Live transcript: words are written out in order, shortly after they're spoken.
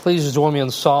Please join me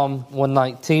in Psalm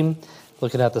 119,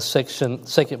 looking at the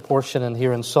second portion and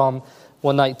here in Psalm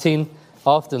 119. I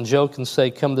often joke and say,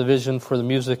 come to Vision for the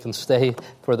music and stay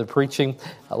for the preaching.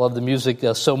 I love the music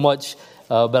so much,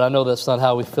 but I know that's not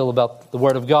how we feel about the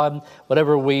Word of God.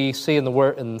 Whatever we see in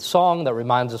the song that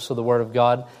reminds us of the Word of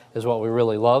God is what we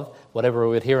really love. Whatever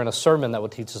we would hear in a sermon that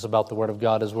would teach us about the Word of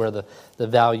God is where the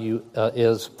value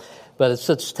is. But it's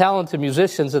such talented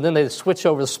musicians, and then they switch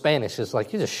over to Spanish. It's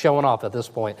like, you're just showing off at this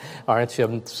point, aren't you?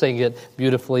 I'm singing it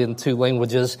beautifully in two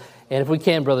languages. And if we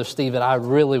can, Brother Stephen, I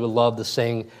really would love to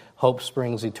sing Hope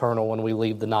Springs Eternal when we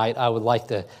leave the night. I would like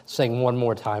to sing one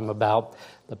more time about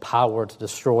the power to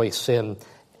destroy sin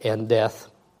and death.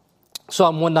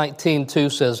 Psalm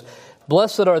 119:2 says,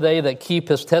 "Blessed are they that keep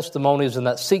his testimonies and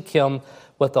that seek him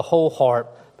with the whole heart."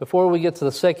 Before we get to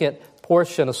the second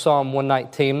portion of Psalm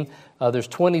 119, there's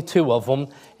 22 of them,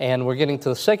 and we're getting to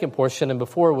the second portion. And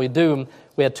before we do,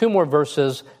 we had two more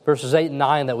verses 8 and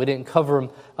 9, that we didn't cover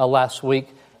last week.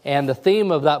 And the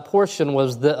theme of that portion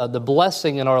was the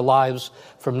blessing in our lives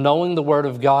from knowing the Word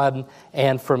of God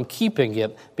and from keeping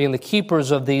it, being the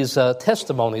keepers of these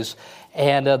testimonies.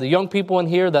 And the young people in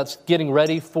here that's getting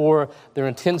ready for their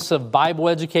intensive Bible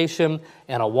education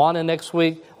and Awana next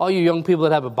week, all you young people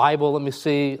that have a Bible, let me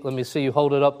see you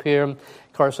hold it up here.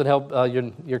 Carson, help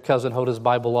your cousin hold his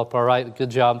Bible up. All right, good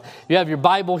job. You have your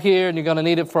Bible here, and you're going to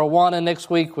need it for Awana next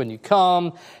week when you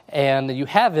come, and you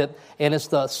have it, and it's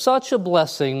such a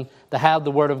blessing to have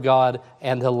the Word of God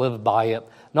and to live by it.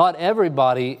 Not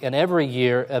everybody in every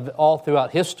year, all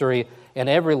throughout history, in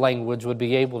every language would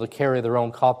be able to carry their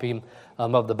own copy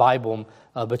of the Bible,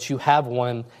 but you have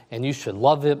one, and you should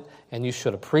love it, and you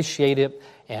should appreciate it.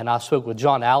 And I spoke with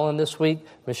John Allen this week,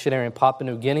 missionary in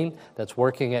Papua New Guinea, that's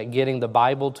working at getting the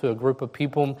Bible to a group of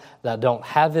people that don't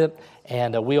have it.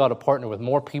 And we ought to partner with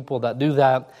more people that do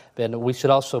that. And we should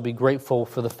also be grateful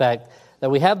for the fact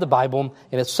that we have the Bible,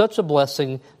 and it's such a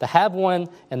blessing to have one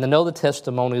and to know the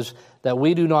testimonies that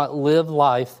we do not live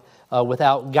life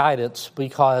without guidance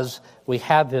because we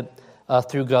have it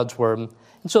through God's Word.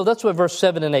 And so that's what verse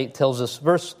 7 and 8 tells us.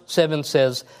 Verse 7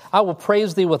 says, "I will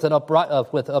praise thee with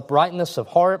uprightness of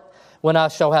heart. When I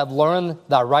shall have learned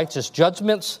thy righteous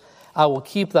judgments, I will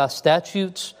keep thy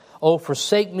statutes. O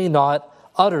forsake me not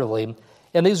utterly."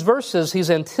 In these verses, he's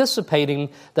anticipating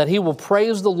that he will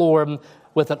praise the Lord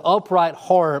with an upright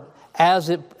heart as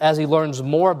he learns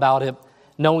more about it,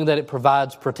 knowing that it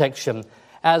provides protection.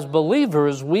 As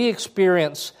believers, we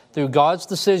experience through God's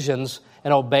decisions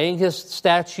and obeying his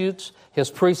statutes, his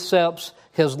precepts,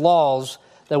 his laws,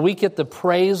 that we get to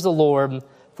praise the Lord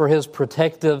for his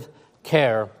protective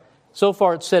care. So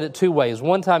far it's said it two ways.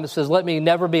 One time it says, "Let me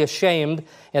never be ashamed,"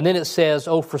 and then it says,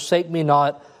 "Oh, forsake me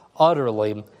not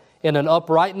utterly." In an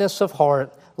uprightness of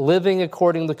heart, living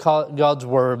according to God's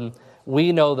Word,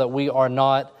 we know that we are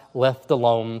not left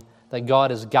alone, that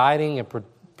God is guiding and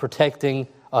protecting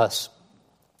us.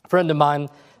 A friend of mine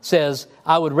says,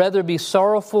 "I would rather be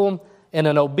sorrowful in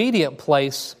an obedient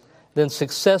place than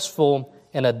successful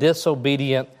in a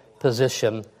disobedient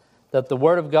position." That the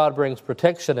Word of God brings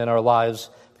protection in our lives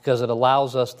because it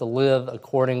allows us to live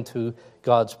according to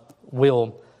God's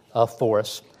will for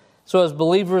us. So as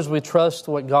believers, we trust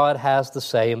what God has to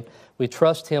say. We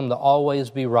trust Him to always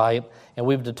be right, and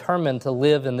we've determined to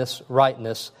live in this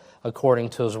rightness according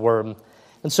to His Word.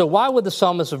 And so why would the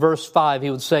psalmist in verse 5, he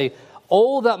would say,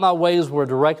 "Oh, that my ways were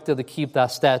directed to keep thy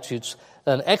statutes."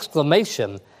 An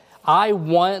exclamation. I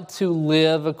want to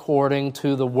live according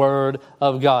to the Word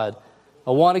of God.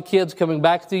 Awana kids coming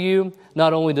back to you,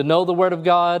 not only to know the Word of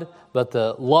God, but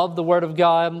to love the Word of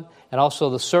God and also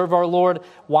to serve our Lord.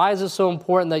 Why is it so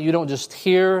important that you don't just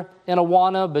hear in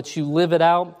Awana, but you live it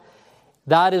out?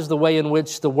 That is the way in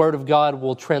which the Word of God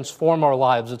will transform our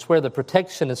lives. It's where the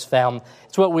protection is found.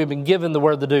 It's what we've been given the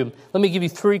Word to do. Let me give you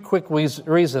three quick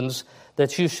reasons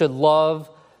that you should love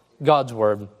God's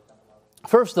Word.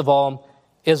 First of all,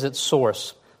 is its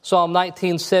source. Psalm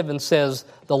 19:7 says,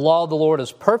 "The law of the Lord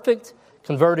is perfect,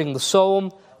 converting the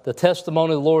soul. The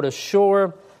testimony of the Lord is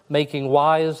sure, making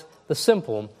wise the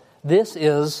simple." This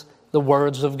is the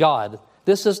words of God.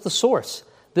 This is the source.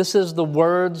 This is the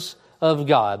words of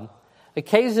God.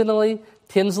 Occasionally,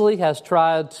 Tinsley has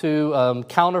tried to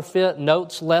counterfeit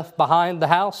notes left behind the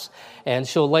house, and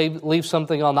she'll leave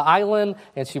something on the island,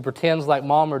 and she pretends like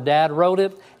mom or dad wrote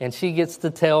it, and she gets to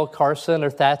tell Carson or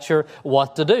Thatcher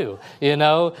what to do. You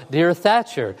know, "Dear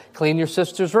Thatcher, clean your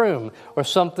sister's room," or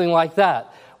something like that.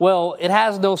 Well, it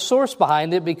has no source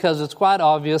behind it because it's quite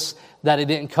obvious that it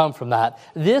didn't come from that.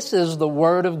 This is the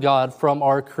Word of God from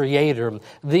our Creator.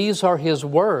 These are His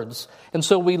words. And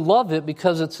so we love it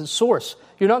because it's its source.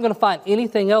 You're not going to find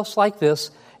anything else like this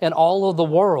in all of the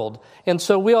world. And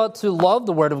so we ought to love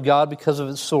the Word of God because of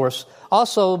its source.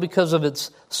 Also because of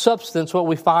its substance, what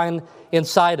we find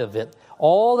inside of it.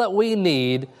 All that we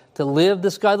need to live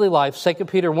this godly life, 2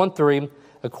 Peter 1:3,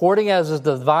 according as his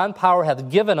divine power hath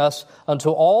given us unto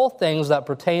all things that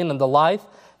pertain unto life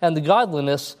and to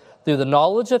godliness through the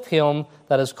knowledge of him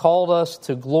that has called us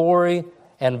to glory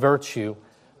and virtue.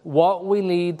 What we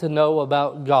need to know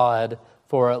about God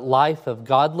for a life of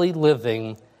godly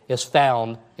living is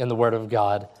found in the Word of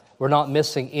God. We're not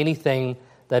missing anything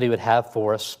that he would have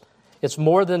for us. It's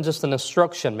more than just an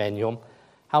instruction manual.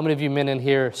 How many of you men in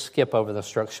here skip over the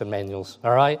instruction manuals,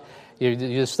 all right? You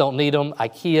just don't need them.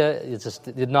 IKEA, it's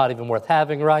not even worth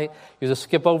having, right? You just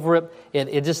skip over it.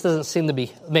 It just doesn't seem to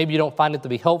be, maybe you don't find it to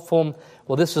be helpful.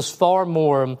 Well, this is far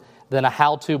more than a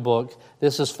how-to book.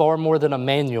 This is far more than a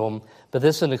manual, but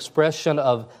this is an expression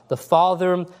of the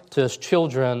Father to his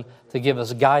children to give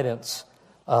us guidance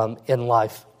in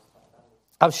life.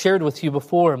 I've shared with you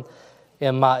before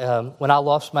in when I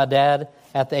lost my dad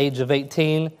at the age of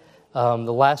 18,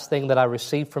 the last thing that I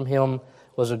received from him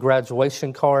was a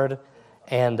graduation card.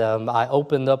 And I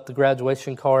opened up the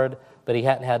graduation card, but he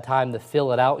hadn't had time to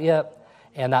fill it out yet.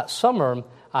 And that summer,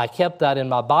 I kept that in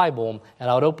my Bible, and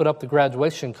I would open up the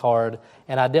graduation card,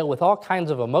 and I dealt with all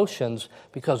kinds of emotions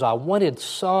because I wanted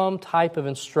some type of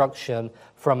instruction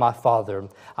from my father.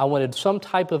 I wanted some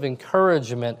type of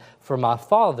encouragement from my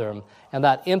father, and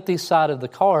that empty side of the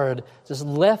card just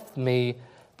left me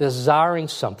desiring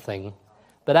something.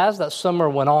 But as that summer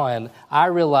went on, I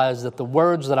realized that the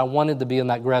words that I wanted to be in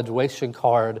that graduation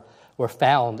card were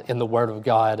found in the Word of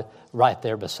God right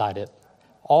there beside it.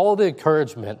 All the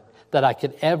encouragement that I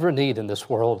could ever need in this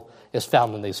world is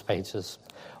found in these pages.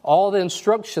 All the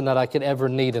instruction that I could ever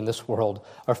need in this world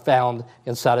are found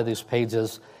inside of these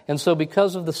pages. And so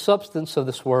because of the substance of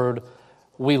this Word,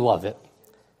 we love it.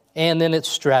 And then its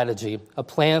strategy, a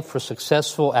plan for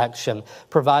successful action,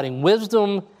 providing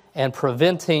wisdom and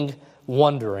preventing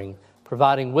wandering,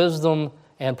 providing wisdom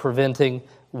and preventing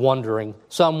wandering.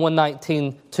 Psalm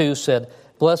 119:2 said,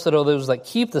 "Blessed are those that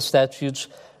keep the statutes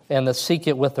and that seek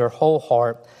it with their whole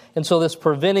heart." And so this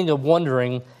preventing of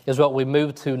wandering is what we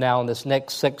move to now in this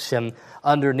next section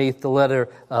underneath the letter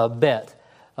Bet,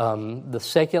 the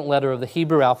second letter of the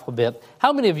Hebrew alphabet.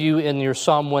 How many of you in your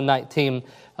Psalm 119,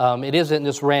 it isn't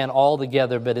just ran all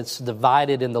together, but it's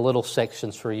divided into little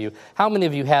sections for you? How many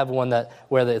of you have one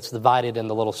where it's divided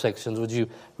into little sections? Would you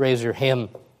raise your hand?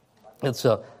 It's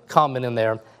a comment in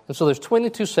there. And so there's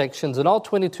 22 sections, and all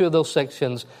 22 of those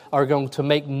sections are going to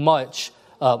make much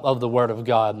of the Word of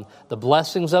God. The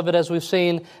blessings of it, as we've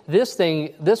seen.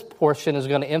 This portion is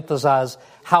going to emphasize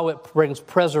how it brings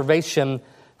preservation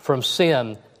from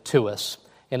sin to us.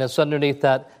 And it's underneath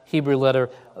that Hebrew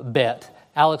letter Bet.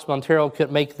 Alex Montero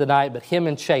couldn't make it tonight, but him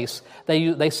and Chase,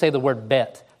 they say the word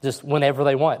bet just whenever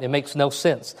they want. It makes no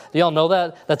sense. Do y'all know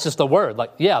that? That's just a word.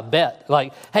 Like, yeah, bet.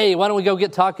 Like, hey, why don't we go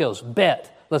get tacos? Bet.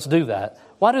 Let's do that.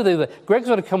 Why do they do that? Greg's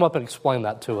going to come up and explain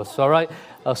that to us, all right,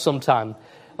 sometime.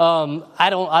 I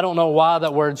don't know why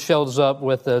that word shows up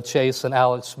with Chase and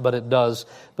Alex, but it does.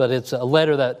 But it's a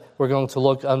letter that we're going to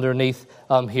look underneath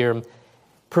here.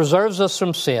 Preserves us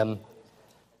from sin.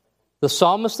 The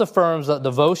psalmist affirms that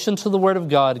devotion to the Word of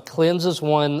God cleanses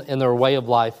one in their way of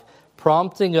life,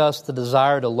 prompting us to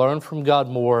desire to learn from God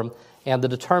more and to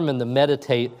determine to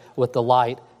meditate with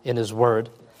delight in His Word.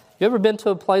 You ever been to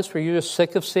a place where you're just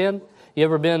sick of sin? You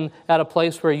ever been at a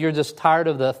place where you're just tired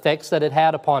of the effects that it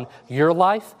had upon your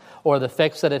life or the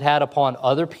effects that it had upon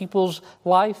other people's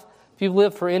life? If you've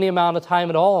lived for any amount of time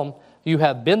at all, you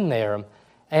have been there.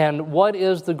 And what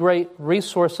is the great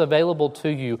resource available to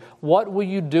you? What will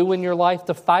you do in your life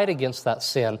to fight against that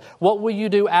sin? What will you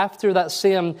do after that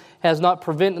sin has not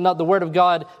the Word of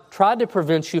God tried to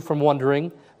prevent you from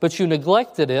wandering, but you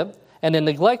neglected it, and in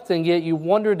neglecting it, you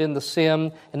wandered in the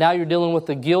sin, and now you're dealing with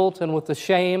the guilt and with the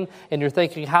shame, and you're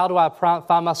thinking, how do I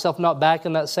find myself not back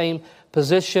in that same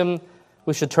position?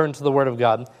 We should turn to the Word of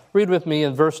God. Read with me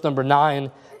in verse number 9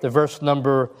 to verse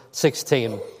number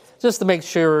 16. Just to make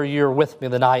sure you're with me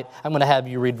tonight, I'm going to have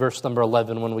you read verse number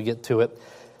 11 when we get to it.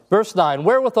 Verse 9,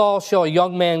 wherewithal shall a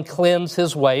young man cleanse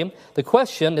his way? The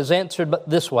question is answered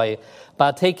this way,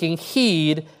 by taking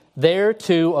heed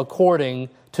thereto according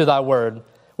to thy word.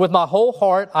 With my whole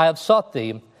heart I have sought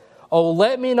thee. O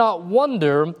let me not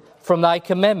wander from thy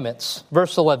commandments.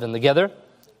 Verse 11 together.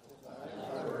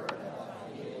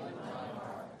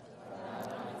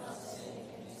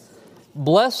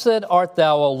 Blessed art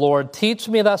thou, O Lord, teach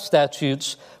me thy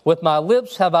statutes. With my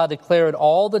lips have I declared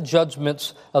all the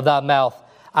judgments of thy mouth.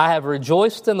 I have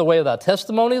rejoiced in the way of thy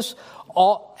testimonies,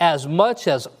 as much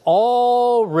as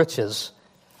all riches.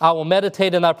 I will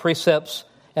meditate in thy precepts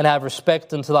and have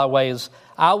respect unto thy ways.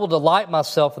 I will delight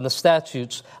myself in the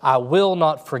statutes. I will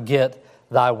not forget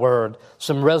thy word.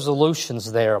 Some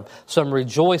resolutions there, some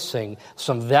rejoicing,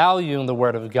 some valuing the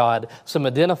word of God, some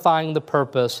identifying the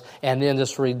purpose, and then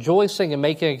just rejoicing and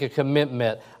making a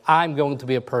commitment. I'm going to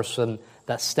be a person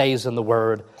that stays in the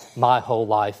word my whole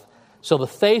life. So the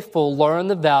faithful learn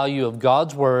the value of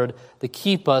God's word to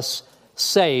keep us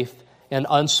safe and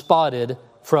unspotted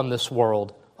from this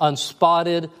world.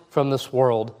 Unspotted from this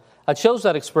world. I chose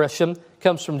that expression. It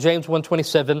comes from James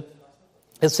 1:27.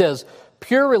 It says,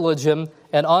 pure religion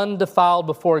and undefiled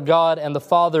before God and the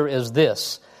Father is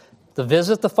this, to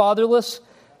visit the fatherless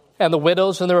and the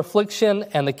widows in their affliction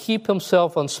and to keep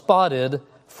himself unspotted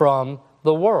from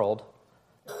the world.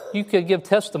 You could give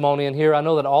testimony in here. I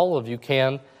know that all of you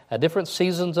can at different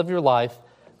seasons of your life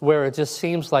where it just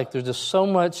seems like there's just so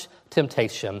much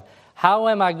temptation. How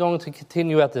am I going to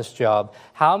continue at this job?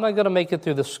 How am I going to make it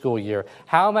through the school year?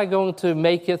 How am I going to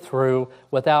make it through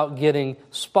without getting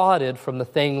spotted from the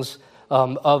things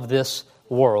of this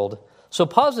world? So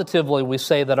positively, we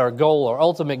say that our goal, our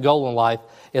ultimate goal in life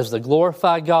is to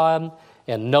glorify God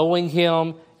and knowing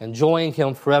Him, enjoying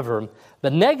Him forever.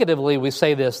 But negatively, we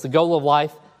say this, the goal of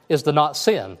life is to not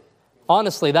sin.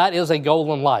 Honestly, that is a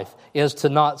goal in life, is to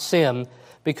not sin,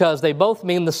 because they both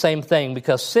mean the same thing,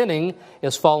 because sinning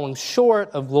is falling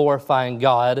short of glorifying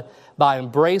God by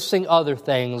embracing other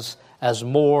things as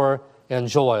more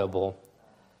enjoyable.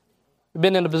 You've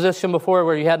been in a position before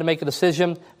where you had to make a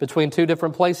decision between two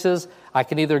different places. I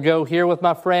can either go here with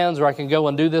my friends or I can go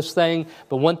and do this thing.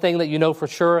 But one thing that you know for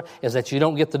sure is that you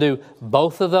don't get to do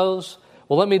both of those.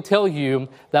 Well, let me tell you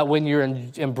that when you're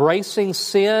embracing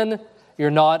sin,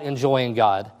 you're not enjoying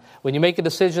God. When you make a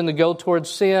decision to go towards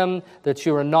sin, that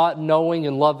you are not knowing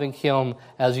and loving Him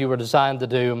as you were designed to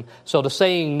do. So to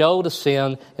saying no to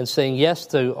sin and saying yes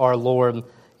to our Lord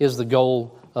is the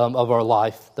goal of our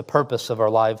life, the purpose of our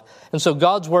life. And so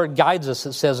God's Word guides us,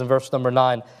 it says in verse number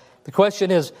 9. The question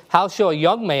is, how shall a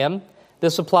young man,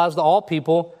 this applies to all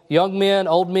people, young men,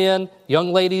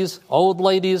 young ladies, old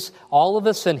ladies, all of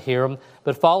us in here,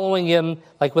 but following in,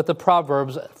 like with the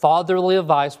Proverbs, fatherly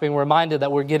advice, being reminded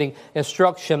that we're getting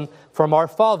instruction from our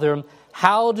Father.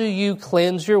 How do you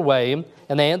cleanse your way?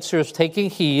 And the answer is taking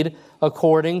heed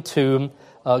according to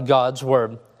God's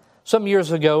Word. Some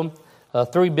years ago,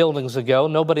 3 buildings ago,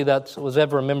 nobody that was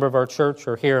ever a member of our church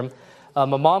or here, my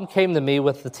mom came to me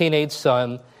with the teenage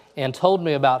son and told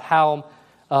me about how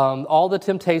all the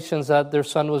temptations that their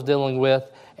son was dealing with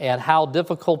and how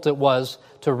difficult it was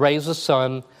to raise a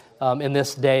son in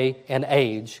this day and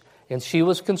age. And she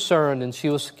was concerned and she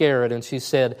was scared and she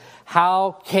said,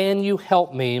 how can you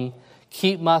help me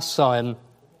keep my son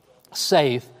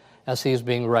safe as he's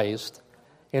being raised?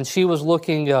 And she was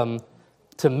looking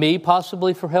to me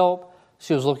possibly for help.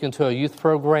 She was looking to a youth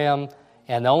program.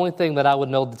 And the only thing that I would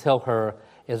know to tell her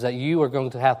is that you are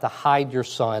going to have to hide your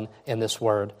son in this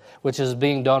word, which is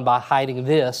being done by hiding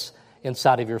this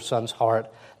inside of your son's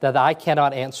heart, that I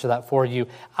cannot answer that for you.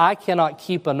 I cannot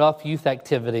keep enough youth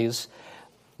activities.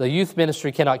 The youth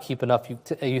ministry cannot keep enough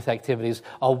youth activities.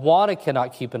 Awana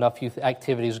cannot keep enough youth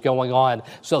activities going on,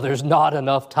 so there's not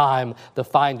enough time to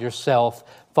find yourself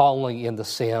falling into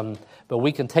sin. But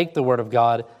we can take the Word of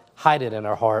God, hide it in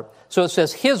our heart. So it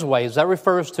says His ways. That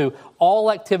refers to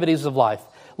all activities of life.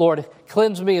 Lord,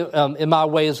 cleanse me in my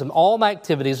ways and all my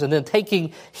activities, and then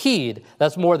taking heed.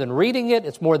 That's more than reading it.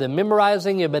 It's more than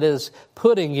memorizing it, but it is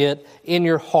putting it in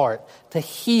your heart, to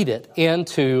heed it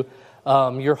into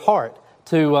your heart,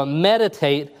 to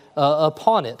meditate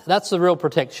upon it. That's the real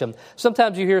protection.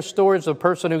 Sometimes you hear stories of a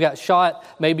person who got shot,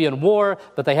 maybe in war,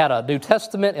 but they had a New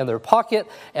Testament in their pocket,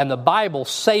 and the Bible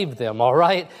saved them, all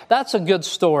right? That's a good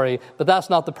story, but that's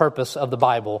not the purpose of the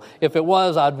Bible. If it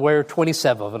was, I'd wear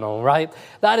 27 of them, right?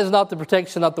 That is not the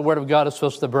protection that the Word of God is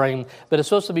supposed to bring, but it's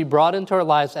supposed to be brought into our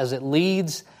lives as it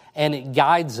leads and it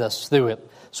guides us through it.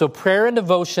 So prayer and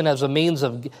devotion as a means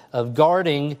of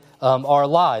guarding our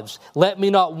lives. Let me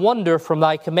not wander from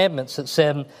thy commandments, it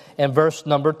said in verse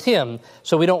number 10.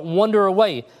 So we don't wander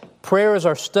away. Prayer is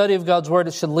our study of God's Word.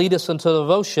 It should lead us into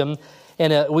devotion,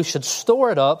 and we should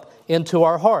store it up into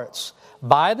our hearts.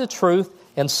 Buy the truth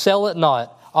and sell it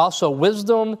not. Also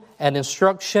wisdom and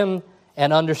instruction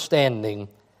and understanding.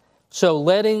 So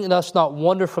letting us not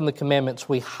wander from the commandments,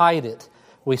 we hide it.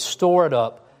 We store it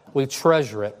up. We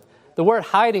treasure it. The word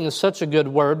hiding is such a good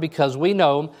word because we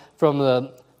know from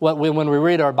when we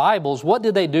read our Bibles, what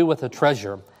did they do with a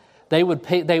treasure? They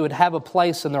would have a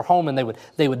place in their home and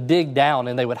they would dig down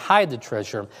and they would hide the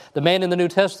treasure. The man in the New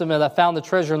Testament that found the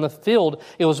treasure in the field,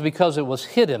 it was because it was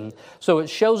hidden. So it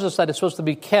shows us that it's supposed to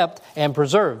be kept and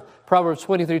preserved. Proverbs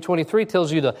 23:23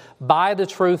 tells you to buy the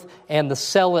truth and to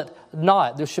sell it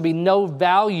not. There should be no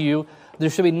value. There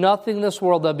should be nothing in this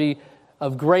world that be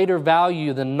of greater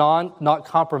value than not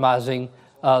compromising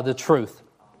the truth.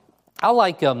 I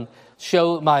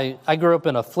I grew up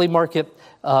in a flea market.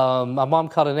 My mom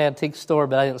called it an antique store,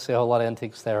 but I didn't see a whole lot of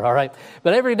antiques there, all right?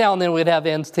 But every now and then we'd have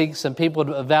antiques and people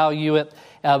would value it.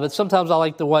 But sometimes I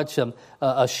like to watch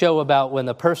a show about when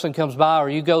a person comes by, or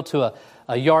you go to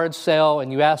a yard sale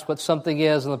and you ask what something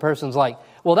is, and the person's like,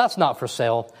 well, that's not for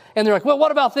sale. And they're like, well,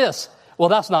 what about this? Well,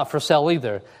 that's not for sale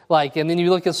either. And then you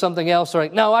look at something else, they're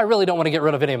like, no, I really don't want to get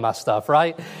rid of any of my stuff,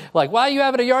 right? Like, why are you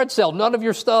having a yard sale? None of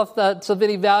your stuff that's of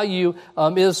any value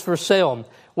is for sale.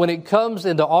 When it comes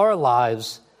into our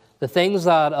lives, the things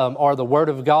that are the Word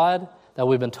of God, that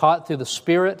we've been taught through the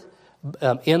Spirit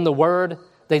in the Word,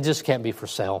 they just can't be for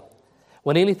sale.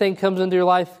 When anything comes into your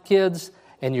life, kids,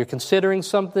 and you're considering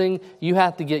something, you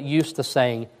have to get used to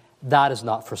saying, that is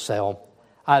not for sale.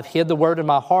 I've hid the Word in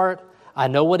my heart. I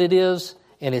know what it is,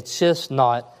 and it's just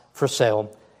not for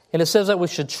sale. And it says that we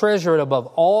should treasure it above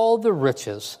all the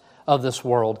riches of this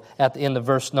world at the end of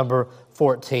verse number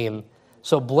 14.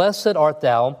 So blessed art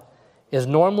thou is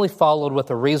normally followed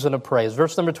with a reason of praise.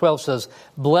 Verse number 12 says,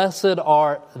 blessed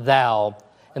art thou.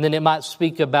 And then it might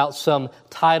speak about some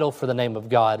title for the name of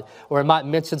God, or it might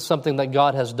mention something that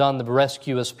God has done to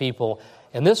rescue His people.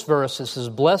 In this verse, it says,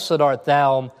 blessed art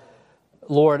thou,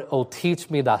 Lord, O teach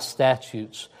me thy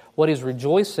statutes. What he's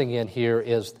rejoicing in here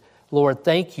is, Lord,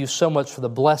 thank you so much for the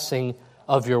blessing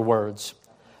of your words.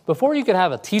 Before you can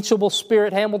have a teachable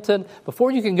spirit, Hamilton,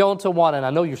 before you can go into Awana, and I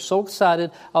know you're so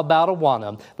excited about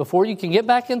Awana, before you can get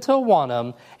back into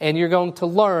Awana and you're going to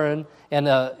learn,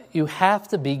 and you have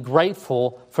to be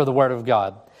grateful for the Word of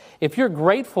God. If you're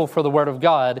grateful for the Word of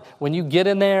God, when you get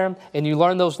in there and you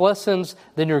learn those lessons,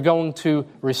 then you're going to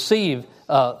receive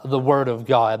the Word of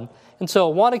God. And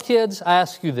so, Awana kids, I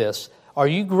ask you this. Are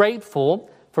you grateful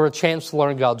for a chance to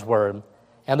learn God's Word?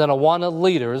 And then Awana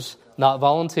leaders, not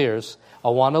volunteers,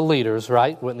 Awana leaders,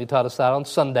 right? Whitney taught us that on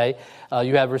Sunday.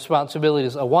 You have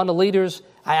responsibilities. Awana leaders,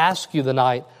 I ask you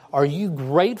tonight, are you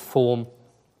grateful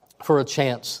for a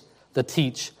chance to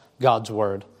teach God's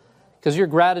Word? Because your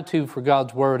gratitude for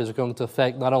God's Word is going to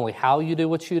affect not only how you do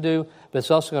what you do, but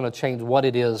it's also going to change what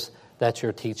it is that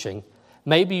you're teaching.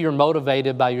 Maybe you're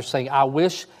motivated by your saying, I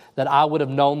wish that I would have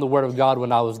known the Word of God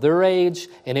when I was their age,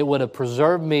 and it would have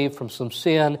preserved me from some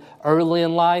sin early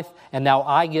in life, and now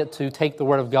I get to take the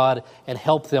Word of God and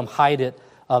help them hide it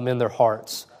in their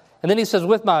hearts. And then he says,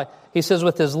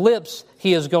 with his lips,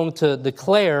 he is going to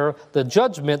declare the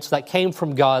judgments that came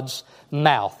from God's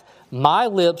mouth. My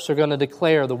lips are going to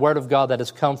declare the Word of God that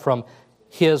has come from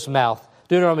His mouth.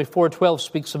 Deuteronomy 4:12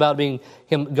 speaks about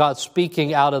God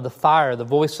speaking out of the fire, the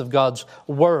voice of God's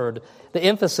Word. The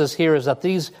emphasis here is that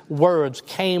these words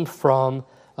came from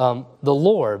the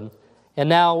Lord. And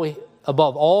now,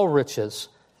 above all riches,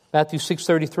 Matthew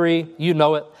 6:33, you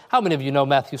know it. How many of you know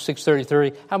Matthew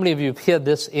 6:33? How many of you have hid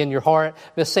this in your heart?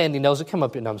 Miss Sandy knows it. Come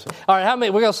up your numbers. All right, how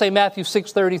many? We're going to say Matthew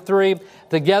 6:33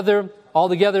 together, all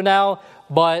together now.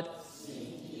 But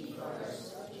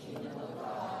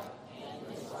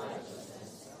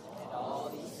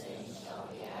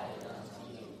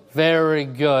very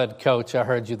good, Coach. I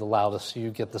heard you the loudest. You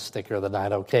get the sticker of the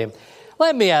night, okay?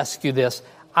 Let me ask you this.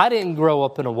 I didn't grow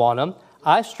up in Awana.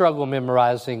 I struggle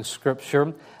memorizing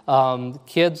Scripture.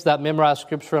 Kids that memorize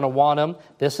Scripture in Awana,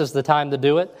 this is the time to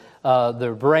do it.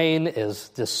 Their brain is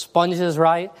just sponges,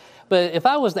 right? But if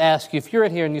I was to ask you, if you're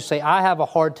in here and you say, I have a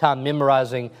hard time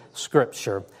memorizing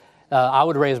Scripture, I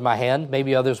would raise my hand.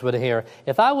 Maybe others would hear.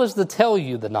 If I was to tell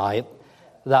you tonight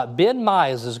that Ben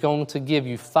Mize is going to give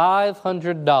you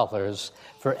 $500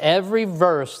 for every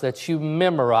verse that you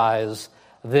memorize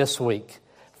this week.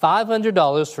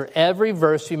 $500 for every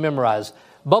verse you memorize.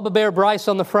 Bubba Bear Bryce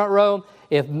on the front row,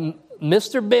 if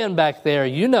Mr. Ben back there,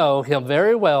 you know him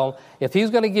very well, if he's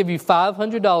going to give you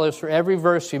 $500 for every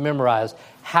verse you memorize,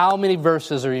 how many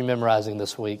verses are you memorizing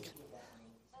this week?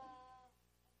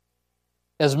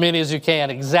 As many as you can,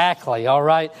 exactly, all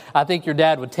right? I think your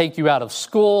dad would take you out of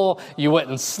school. You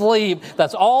wouldn't sleep.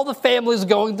 That's all the family's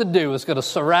going to do is going to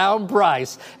surround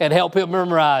Bryce and help him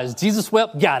memorize. Jesus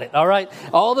wept, got it, all right?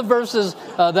 All the verses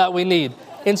that we need.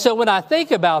 And so when I think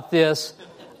about this,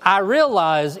 I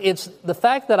realize it's the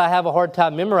fact that I have a hard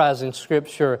time memorizing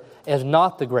Scripture is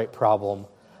not the great problem.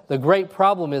 The great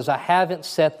problem is I haven't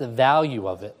set the value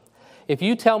of it. If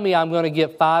you tell me I'm going to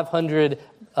get $500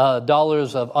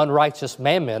 of unrighteous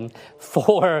mammon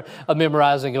for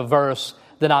memorizing a verse,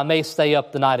 then I may stay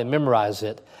up the night and memorize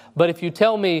it. But if you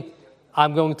tell me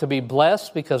I'm going to be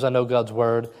blessed because I know God's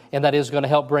Word, and that is going to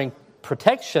help bring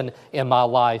protection in my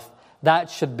life, that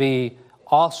should be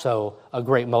also a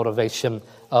great motivation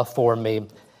for me.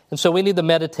 And so we need to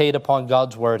meditate upon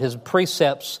God's word. His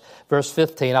precepts, verse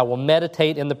 15, I will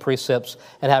meditate in the precepts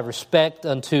and have respect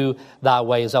unto thy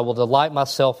ways. I will delight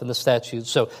myself in the statutes.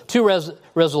 So 2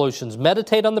 resolutions,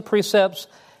 meditate on the precepts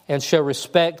and show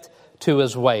respect to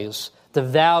his ways, to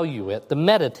value it, to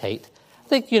meditate. I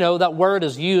think, that word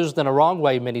is used in a wrong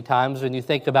way many times when you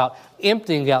think about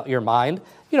emptying out your mind.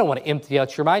 You don't want to empty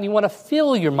out your mind. You want to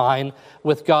fill your mind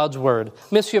with God's word.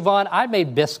 Miss Yvonne, I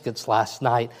made biscuits last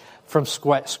night from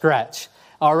scratch,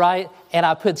 all right? And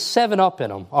I put 7-Up in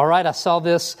them, all right? I saw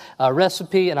this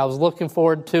recipe, and I was looking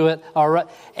forward to it, all right?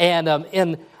 And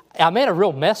I made a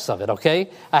real mess of it, okay?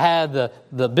 I had the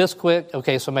Bisquick,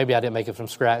 okay, so maybe I didn't make it from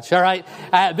scratch, all right?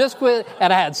 I had Bisquick,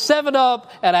 and I had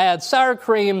 7-Up, and I had sour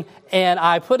cream, and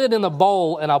I put it in a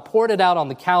bowl, and I poured it out on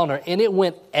the counter, and it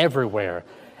went everywhere.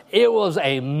 It was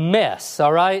a mess,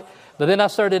 all right? But then I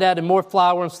started adding more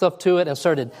flour and stuff to it and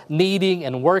started kneading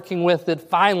and working with it.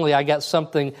 Finally, I got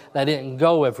something that didn't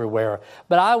go everywhere.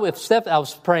 But I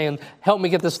was praying, help me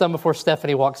get this done before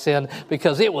Stephanie walks in,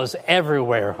 because it was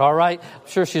everywhere, all right? I'm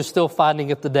sure she's still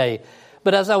finding it today.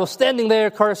 But as I was standing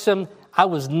there, Carson, I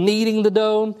was kneading the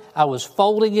dough. I was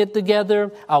folding it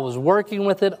together. I was working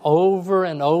with it over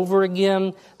and over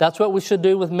again. That's what we should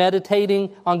do with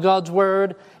meditating on God's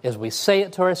word, is we say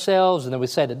it to ourselves, and then we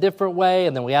say it a different way,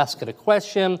 and then we ask it a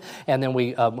question, and then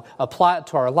we apply it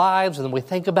to our lives, and then we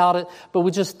think about it. But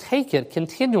we just take it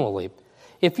continually.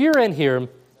 If you're in here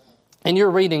and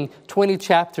you're reading 20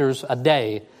 chapters a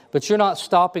day, but you're not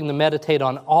stopping to meditate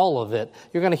on all of it,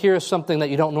 you're going to hear something that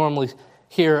you don't normally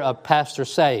hear a pastor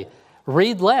say.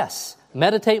 Read less,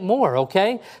 meditate more,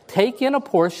 okay? Take in a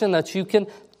portion that you can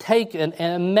take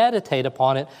and meditate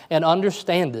upon it and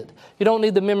understand it. You don't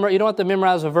have to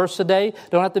memorize a verse a day,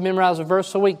 don't have to memorize a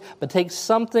verse a week, but take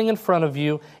something in front of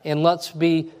you and let's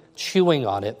be chewing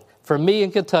on it. For me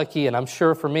in Kentucky, and I'm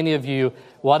sure for many of you,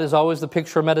 what is always the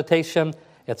picture of meditation?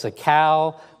 It's a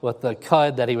cow with the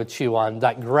cud that he would chew on,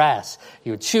 that grass.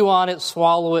 He would chew on it,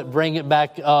 swallow it, bring it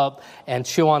back up, and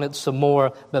chew on it some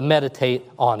more, but meditate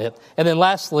on it. And then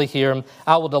lastly here,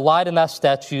 I will delight in thy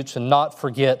statutes and not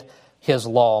forget his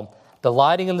law.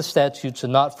 Delighting in the statutes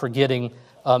and not forgetting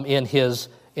in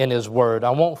his word. I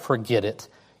won't forget it.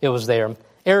 It was there.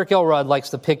 Eric Elrod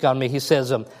likes to pick on me. He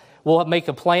says, we'll make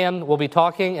a plan, we'll be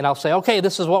talking, and I'll say, okay,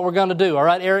 this is what we're going to do, all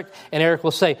right, Eric? And Eric will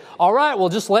say, all right, well,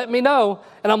 just let me know.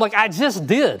 And I'm like, I just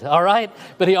did, all right?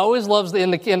 But he always loves to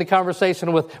end the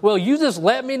conversation with, well, you just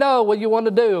let me know what you want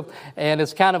to do. And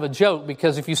it's kind of a joke,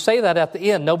 because if you say that at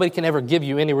the end, nobody can ever give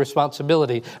you any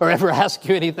responsibility or ever ask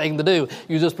you anything to do.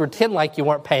 You just pretend like you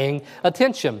weren't paying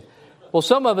attention. Well,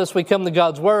 some of us, we come to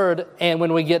God's word, and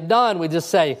when we get done, we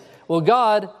just say, well,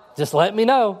 God, just let me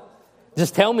know.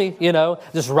 Just tell me,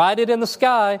 just write it in the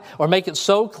sky or make it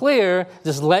so clear,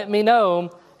 just let me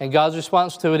know. And God's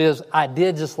response to it is, I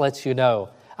did just let you know.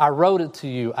 I wrote it to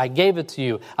you. I gave it to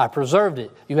you. I preserved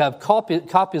it. You have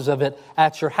copies of it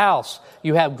at your house.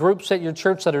 You have groups at your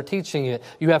church that are teaching it.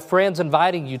 You have friends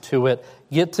inviting you to it.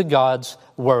 Get to God's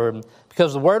word.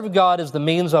 Because the word of God is the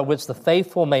means by which the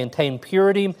faithful maintain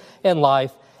purity in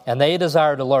life, and they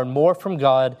desire to learn more from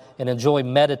God and enjoy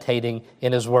meditating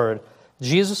in his word.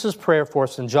 Jesus' prayer for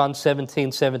us in John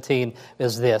 17:17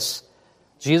 is this.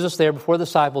 Jesus there before the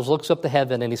disciples looks up to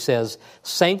heaven and he says,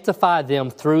 sanctify them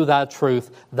through thy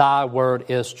truth. Thy word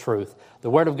is truth.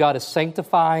 The word of God is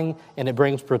sanctifying and it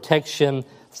brings protection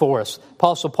for us.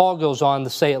 Apostle Paul goes on to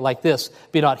say it like this.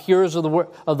 Be not hearers of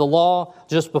the law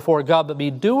just before God, but be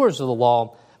doers of the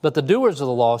law. But the doers of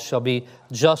the law shall be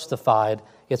justified.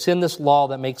 It's in this law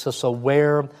that makes us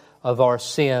aware of our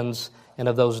sins and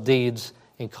of those deeds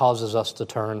and causes us to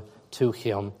turn to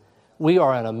him. We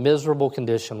are in a miserable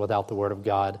condition without the word of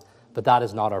God, but that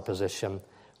is not our position.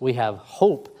 We have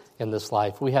hope in this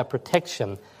life. We have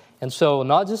protection. And so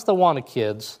not just the Awana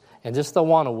kids and just the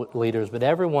Awana leaders, but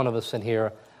every one of us in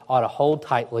here ought to hold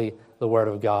tightly the word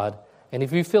of God. And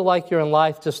if you feel like you're in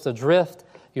life just adrift,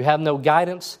 you have no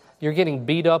guidance, you're getting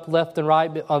beat up left and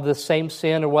right of the same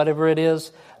sin or whatever it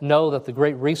is, know that the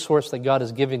great resource that God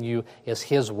has given you is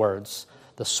his words.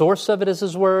 The source of it is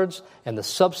his words and the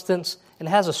substance, and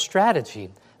it has a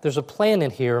strategy. There's a plan in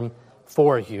here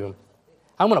for you.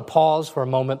 I'm going to pause for a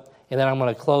moment, and then I'm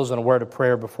going to close on a word of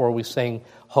prayer before we sing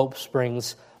Hope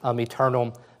Springs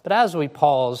Eternal. But as we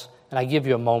pause, and I give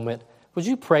you a moment, would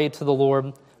you pray to the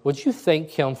Lord? Would you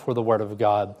thank him for the word of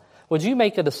God? Would you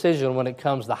make a decision when it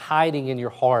comes to hiding in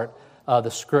your heart the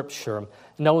Scripture,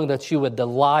 knowing that you would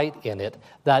delight in it,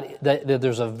 that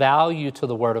there's a value to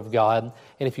the Word of God,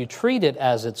 and if you treat it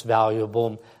as it's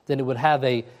valuable, then it would have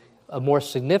a a more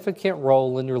significant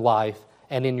role in your life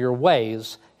and in your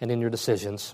ways and in your decisions.